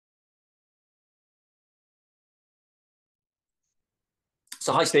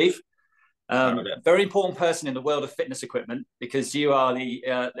So, hi, Steve. RBF. Very important person in the world of fitness equipment because you are the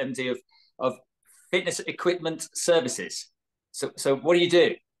MD of fitness equipment services. So what do you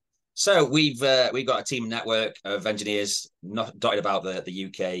do? So we've got a team network of engineers not dotted about the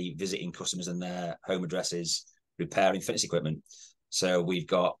UK, visiting customers and their home addresses, repairing fitness equipment. So we've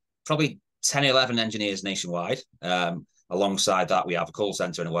got probably 10, 11 engineers nationwide. Alongside that, we have a call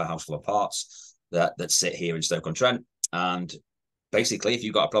centre and a warehouse full of parts that sit here in Stoke-on-Trent. And basically, if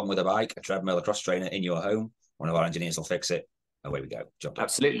you've got a problem with a bike, a treadmill, a cross trainer in your home, one of our engineers will fix it. Away we go. Job done.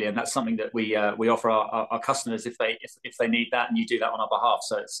 Absolutely, and that's something that we offer our customers if they need that, and you do that on our behalf.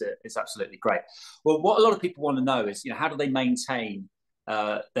 So it's absolutely great. Well, what a lot of people want to know is, how do they maintain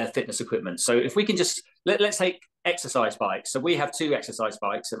their fitness equipment? So if we can just let's take exercise bikes. So we have two exercise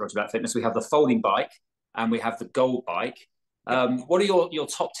bikes at Roger About Fitness. We have the folding bike and we have the gold bike. What are your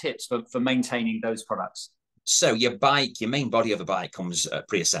top tips for maintaining those products? So your main body of a bike comes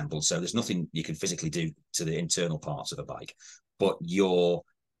pre-assembled. So there's nothing you can physically do to the internal parts of a bike. But your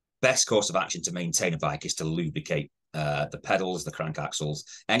best course of action to maintain a bike is to lubricate the pedals, the crank axles,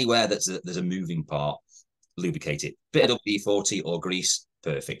 anywhere there's a moving part, lubricate it. Bit of WD-40 or grease,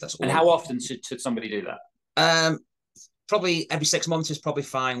 perfect. That's all. And how often should somebody do that? Probably every 6 months is probably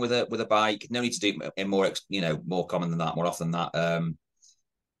fine with a bike. No need to do it more common than that, more often than that.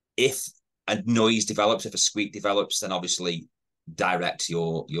 If a noise develops, if a squeak develops, then obviously direct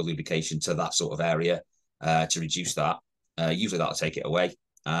your lubrication to that sort of area to reduce that. Usually that'll take it away,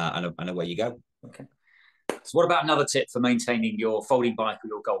 and away you go. Okay. So what about another tip for maintaining your folding bike or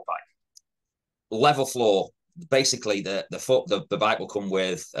your gold bike? Level floor. Basically, the bike will come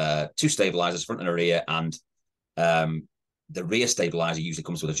with two stabilizers, front and a rear, and the rear stabilizer usually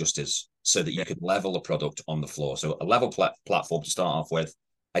comes with adjusters so that you can level the product on the floor. So a level platform to start off with,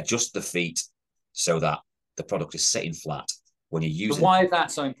 adjust the feet so that the product is sitting flat when you're using. But why is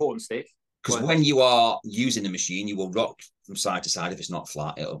that so important, Steve? Because when you are using the machine, you will rock from side to side if it's not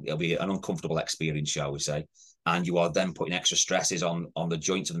flat. It'll be an uncomfortable experience, shall we say. And you are then putting extra stresses on the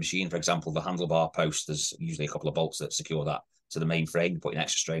joints of the machine. For example, the handlebar post, there's usually a couple of bolts that secure that to the main frame, putting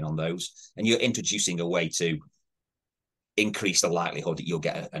extra strain on those. And you're introducing a way to increase the likelihood that you'll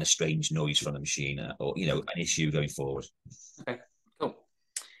get a strange noise from the machine or an issue going forward. Okay, cool.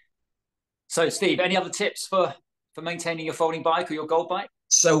 So, Steve, any other tips for maintaining your folding bike or your gold bike?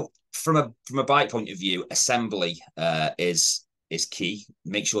 So from a bike point of view, assembly is key.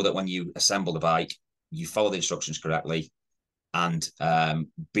 Make sure that when you assemble the bike, you follow the instructions correctly, and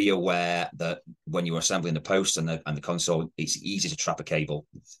be aware that when you're assembling the post and the console, it's easy to trap a cable,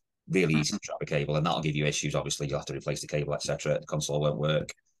 really easy to trap a cable, and that'll give you issues. Obviously, you'll have to replace the cable, etc. The console won't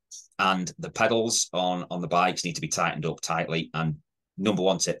work, and the pedals on the bikes need to be tightened up tightly. And number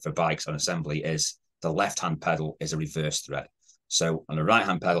one tip for bikes on assembly is the left-hand pedal is a reverse thread. So on the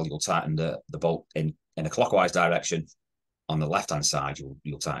right-hand pedal, you'll tighten the bolt in a clockwise direction. On the left-hand side,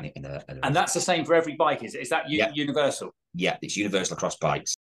 you'll tighten it in a. And that's the same for every bike, is that universal? Yeah, it's universal across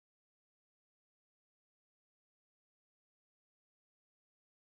bikes.